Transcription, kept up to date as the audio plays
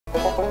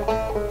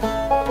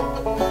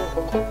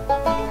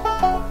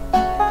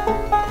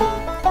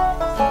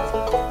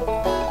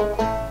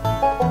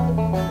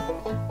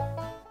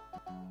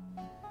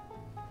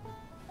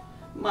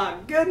My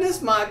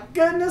goodness, my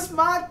goodness,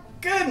 my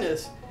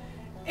goodness.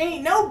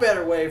 Ain't no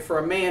better way for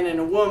a man and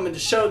a woman to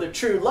show their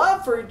true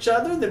love for each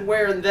other than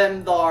wearing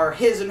them thar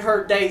his and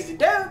her Daisy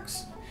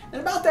Dukes.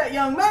 And about that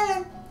young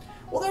man,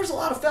 well, there's a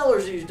lot of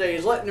fellers these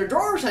days letting their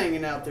drawers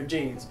hanging out their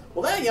jeans.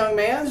 Well, that young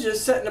man's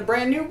just setting a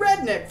brand new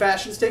redneck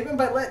fashion statement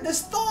by letting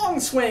his thong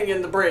swing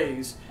in the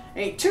breeze.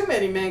 Ain't too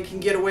many men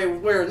can get away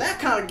with wearing that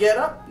kind of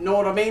getup. Know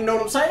what I mean? Know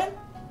what I'm saying?